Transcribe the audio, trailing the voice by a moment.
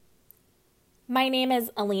My name is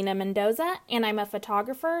Alina Mendoza, and I'm a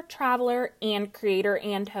photographer, traveler, and creator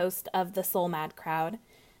and host of the Soulmad crowd.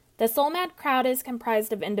 The Soulmad crowd is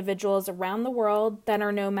comprised of individuals around the world that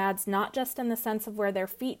are nomads not just in the sense of where their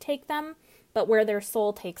feet take them, but where their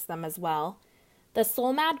soul takes them as well. The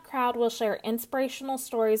Soulmad crowd will share inspirational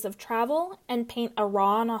stories of travel and paint a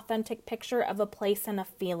raw and authentic picture of a place and a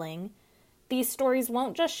feeling. These stories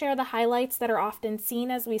won't just share the highlights that are often seen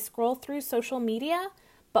as we scroll through social media,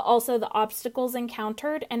 but also the obstacles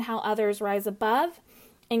encountered and how others rise above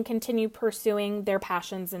and continue pursuing their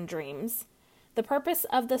passions and dreams. The purpose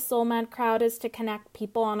of the Soulmad crowd is to connect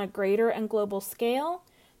people on a greater and global scale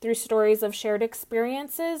through stories of shared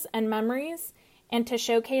experiences and memories, and to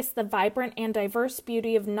showcase the vibrant and diverse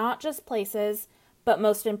beauty of not just places, but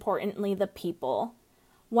most importantly, the people.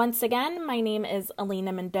 Once again, my name is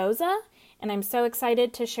Alina Mendoza, and I'm so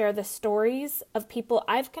excited to share the stories of people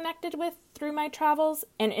I've connected with through my travels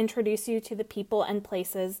and introduce you to the people and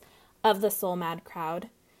places of the Soulmad crowd.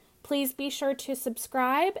 Please be sure to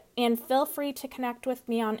subscribe and feel free to connect with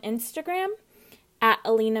me on Instagram at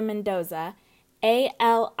Alina Mendoza,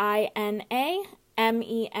 ALINA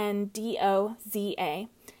MENDOZA.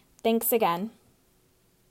 Thanks again.